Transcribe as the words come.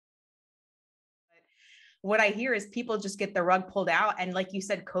what I hear is people just get the rug pulled out. And like you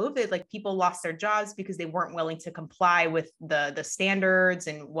said, COVID, like people lost their jobs because they weren't willing to comply with the standards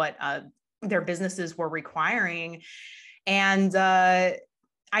and what their businesses were requiring. And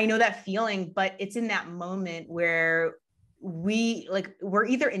I know that feeling, but it's in that moment where we're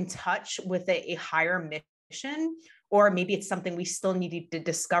either in touch with a higher mission, or maybe it's something we still need to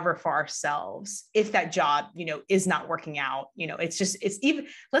discover for ourselves. If that job, is not working out, it's even,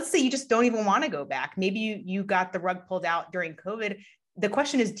 let's say you just don't even want to go back. Maybe you got the rug pulled out during COVID. The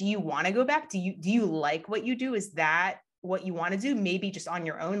question is, do you want to go back? Do you like what you do? Is that what you want to do? Maybe just on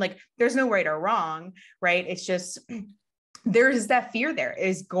your own. Like there's no right or wrong, right? It's just, there's that fear. There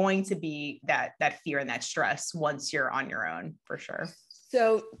is going to be that fear and that stress once you're on your own, for sure.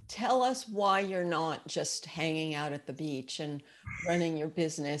 So tell us why you're not just hanging out at the beach and running your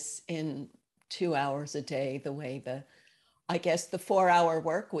business in 2 hours a day, the way I guess the 4-hour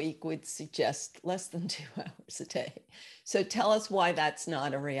work week would suggest less than 2 hours a day. So tell us why that's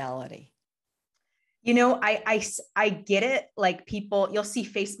not a reality. I get it. Like people, you'll see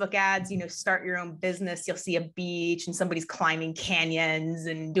Facebook ads, start your own business. You'll see a beach and somebody's climbing canyons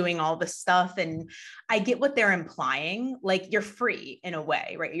and doing all this stuff. And I get what they're implying. Like you're free in a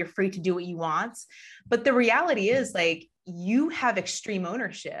way, right? You're free to do what you want. But the reality is like, you have extreme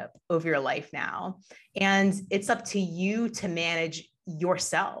ownership over your life now. And it's up to you to manage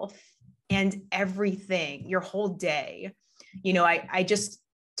yourself and everything, your whole day. I just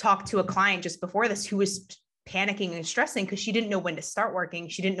talked to a client just before this who was panicking and stressing because she didn't know when to start working.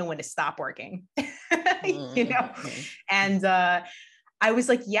 She didn't know when to stop working, And I was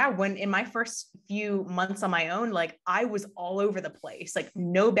like, yeah, when in my first few months on my own, like I was all over the place, like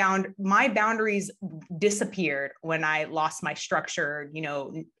my boundaries disappeared when I lost my structured,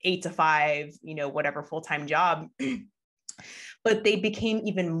 8 to 5, whatever full-time job, but they became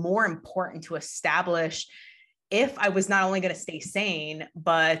even more important to establish if I was not only going to stay sane,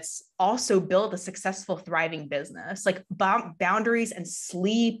 but also build a successful, thriving business. Like boundaries and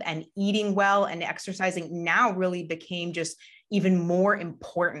sleep and eating well and exercising now really became just even more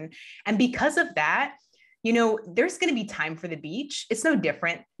important. And because of that, there's going to be time for the beach. It's no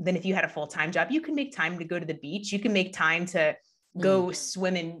different than if you had a full-time job. You can make time to go to the beach. You can make time to go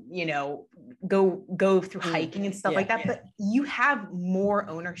swim and, go through hiking and stuff like that. But you have more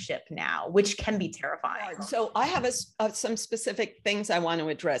ownership now, which can be terrifying. So I have some specific things I want to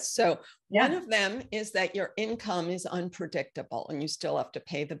address. So one of them is that your income is unpredictable and you still have to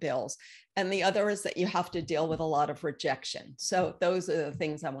pay the bills. And the other is that you have to deal with a lot of rejection. So those are the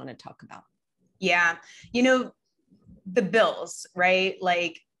things I want to talk about. Yeah. The bills, right?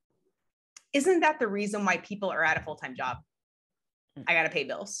 Like, isn't that the reason why people are at a full-time job? I got to pay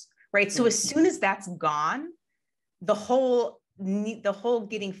bills, right? So as soon as that's gone, the whole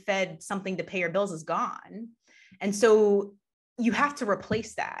getting fed something to pay your bills is gone. And so you have to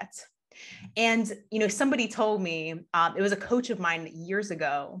replace that. And, somebody told me, it was a coach of mine years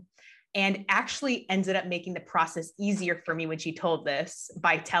ago, and actually ended up making the process easier for me when she told this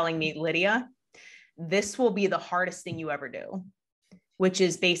by telling me, Lydia, this will be the hardest thing you ever do, which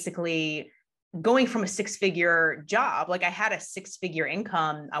is basically going from a 6-figure job. Like I had a 6-figure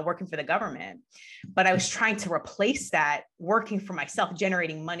income working for the government, but I was trying to replace that working for myself,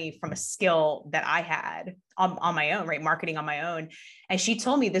 generating money from a skill that I had on my own, right? Marketing on my own. And she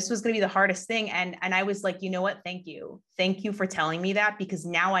told me this was going to be the hardest thing. And I was like, you know what? Thank you. Thank you for telling me that, because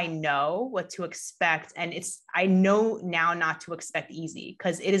now I know what to expect. And I know now not to expect easy,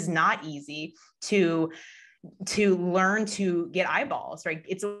 because it is not easy to learn to get eyeballs, right?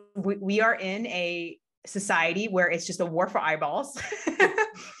 We are in a society where it's just a war for eyeballs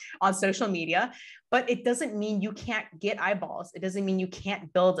on social media, but it doesn't mean you can't get eyeballs. It doesn't mean you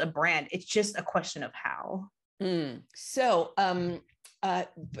can't build a brand. It's just a question of how. So,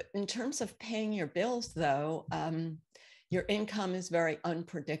 but in terms of paying your bills though, your income is very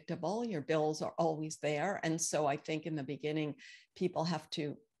unpredictable. Your bills are always there. And so I think in the beginning, people have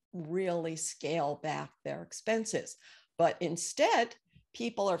to really scale back their expenses. But instead,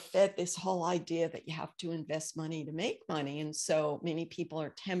 people are fed this whole idea that you have to invest money to make money. And so many people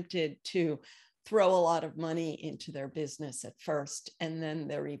are tempted to throw a lot of money into their business at first, and then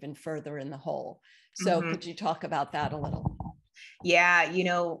they're even further in the hole. So could you talk about that a little? Yeah,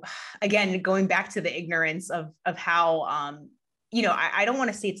 again, going back to the ignorance of how I don't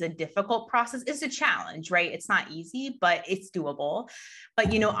want to say it's a difficult process. It's a challenge, right? It's not easy, but it's doable.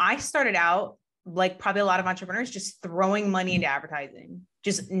 But, I started out like probably a lot of entrepreneurs, just throwing money into advertising,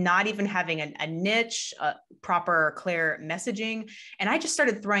 just not even having a niche, proper, clear messaging. And I just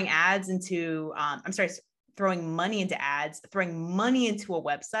started throwing throwing money into ads, throwing money into a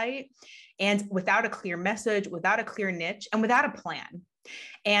website, and without a clear message, without a clear niche, and without a plan.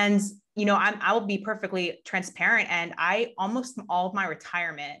 And, I will be perfectly transparent. And I almost all of my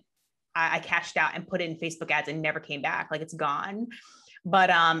retirement, I cashed out and put in Facebook ads and never came back. Like, it's gone.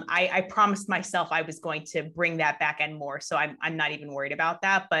 But I promised myself I was going to bring that back and more. So I'm not even worried about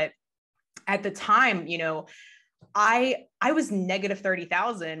that. But at the time, I was negative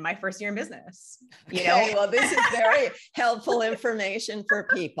 30,000 my first year in business. Okay, well, this is very helpful information for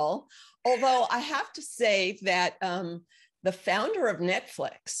people. Although I have to say that the founder of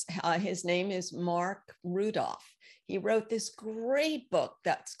Netflix, his name is Mark Rudolph. He wrote this great book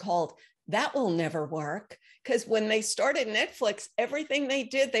that's called That Will Never Work. Because when they started Netflix, everything they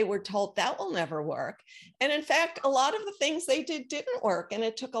did, they were told that will never work. And in fact, a lot of the things they did didn't work. And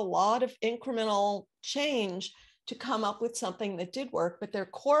it took a lot of incremental change to come up with something that did work, but their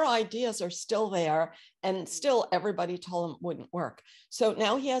core ideas are still there. And still everybody told them it wouldn't work. So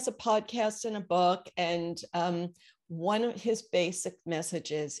now he has a podcast and a book. And one of his basic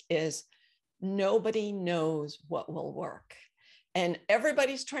messages is nobody knows what will work. And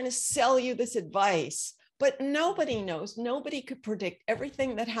everybody's trying to sell you this advice, but nobody knows. Nobody could predict.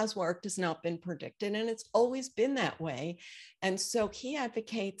 Everything that has worked has not been predicted, and it's always been that way. And so he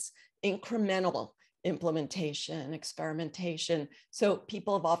advocates incremental implementation, experimentation. So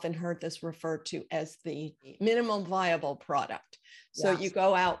people have often heard this referred to as the minimum viable product. So you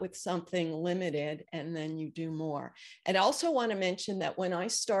go out with something limited and then you do more. And I also want to mention that when I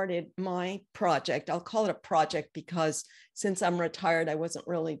started my project, I'll call it a project because since I'm retired, I wasn't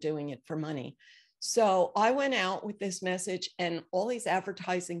really doing it for money. So I went out with this message and all these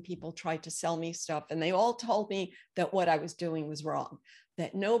advertising people tried to sell me stuff. And they all told me that what I was doing was wrong,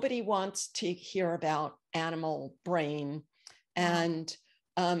 that nobody wants to hear about animal brain and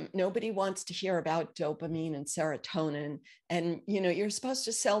nobody wants to hear about dopamine and serotonin. And, you're supposed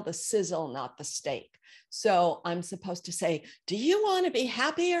to sell the sizzle, not the steak. So I'm supposed to say, do you want to be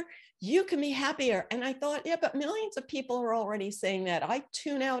happier? You can be happier. And I thought, yeah, but millions of people are already saying that. I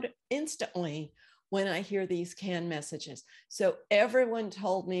tune out instantly when I hear these canned messages. So everyone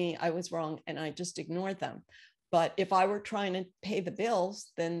told me I was wrong and I just ignored them. But if I were trying to pay the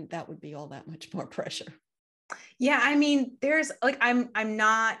bills, then that would be all that much more pressure. Yeah, I mean, there's like, I'm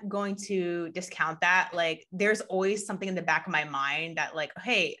not going to discount that. Like, there's always something in the back of my mind that like,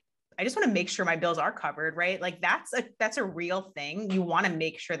 hey, I just want to make sure my bills are covered, right? Like that's a real thing. You want to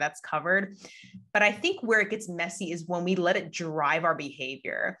make sure that's covered. But I think where it gets messy is when we let it drive our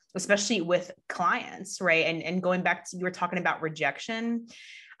behavior, especially with clients, right? And going back to, you were talking about rejection,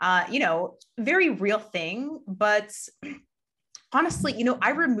 very real thing, but honestly,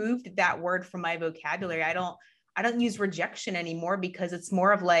 I removed that word from my vocabulary. I don't use rejection anymore because it's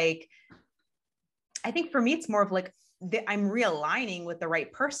more of like, I think for me, it's more of like I'm realigning with the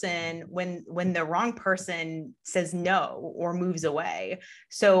right person when the wrong person says no or moves away.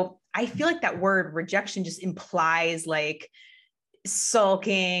 So I feel like that word rejection just implies like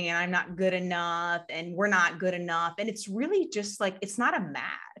sulking and I'm not good enough and we're not good enough. And it's really just like, it's not a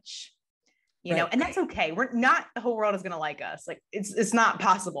match. And that's okay. We're not, the whole world is going to like us. Like it's not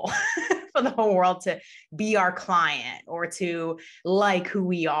possible for the whole world to be our client or to like who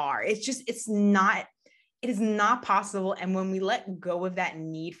we are. It is not possible. And when we let go of that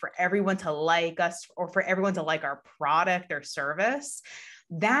need for everyone to like us or for everyone to like our product or service,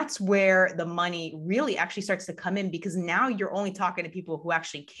 that's where the money really actually starts to come in, because now you're only talking to people who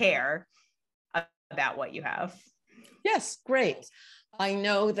actually care about what you have. Yes, great. I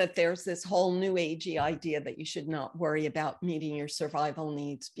know that there's this whole new agey idea that you should not worry about meeting your survival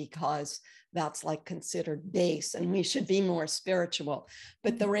needs because that's like considered base and we should be more spiritual.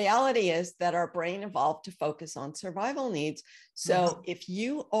 But the reality is that our brain evolved to focus on survival needs. So if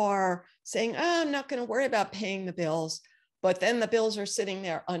you are saying, oh, I'm not going to worry about paying the bills, but then the bills are sitting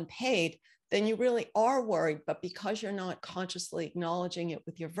there unpaid, then you really are worried. But because you're not consciously acknowledging it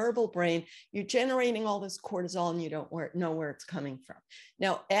with your verbal brain, you're generating all this cortisol and you don't know where it's coming from.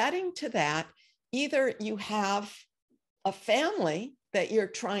 Now, adding to that, either you have a family that you're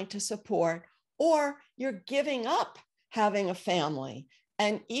trying to support, or you're giving up having a family.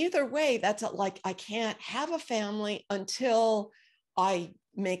 And either way, that's like, I can't have a family until I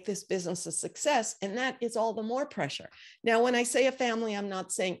make this business a success. And that is all the more pressure. Now, when I say a family, I'm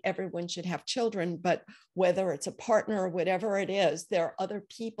not saying everyone should have children, but whether it's a partner or whatever it is, there are other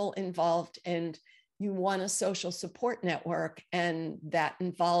people involved and you want a social support network. And that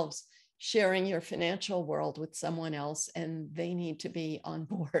involves sharing your financial world with someone else, and they need to be on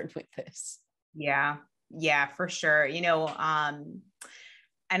board with this. Yeah, for sure.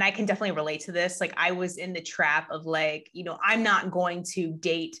 and I can definitely relate to this. Like I was in the trap of like, you know, I'm not going to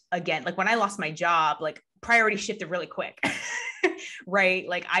date again. Like when I lost my job, like priority shifted really quick. Right.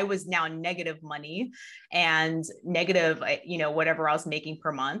 Like I was now negative money and negative, you know, whatever I was making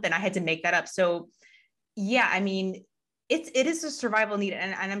per month. And I had to make that up. So yeah, I mean, it is a survival need.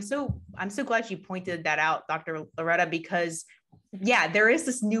 And I'm so glad you pointed that out, Dr. Loretta, because yeah, there is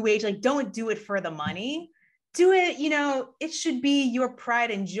this new age, like, don't do it for the money. Do it, you know, it should be your pride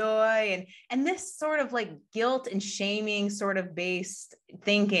and joy. And this sort of like guilt and shaming sort of based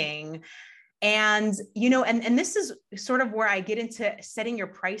thinking. And, you know, and this is sort of where I get into setting your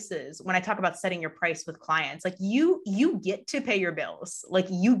prices when I talk about setting your price with clients. Like you get to pay your bills, like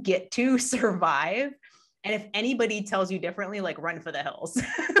you get to survive. And if anybody tells you differently, like run for the hills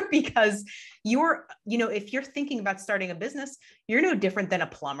because you're, you know, if you're thinking about starting a business, you're no different than a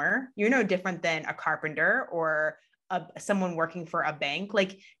plumber. You're no different than a carpenter or someone working for a bank.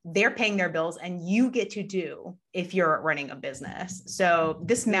 Like they're paying their bills and you get to do if you're running a business. So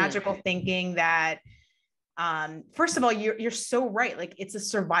this magical thinking that, first of all, you're so right. Like it's a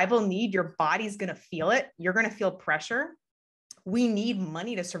survival need. Your body's going to feel it. You're going to feel pressure. We need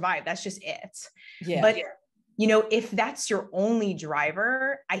money to survive. That's just it. Yeah. But you know, if that's your only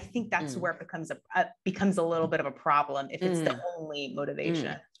driver, I think that's where it becomes a little bit of a problem if it's the only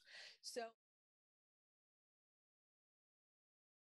motivation. So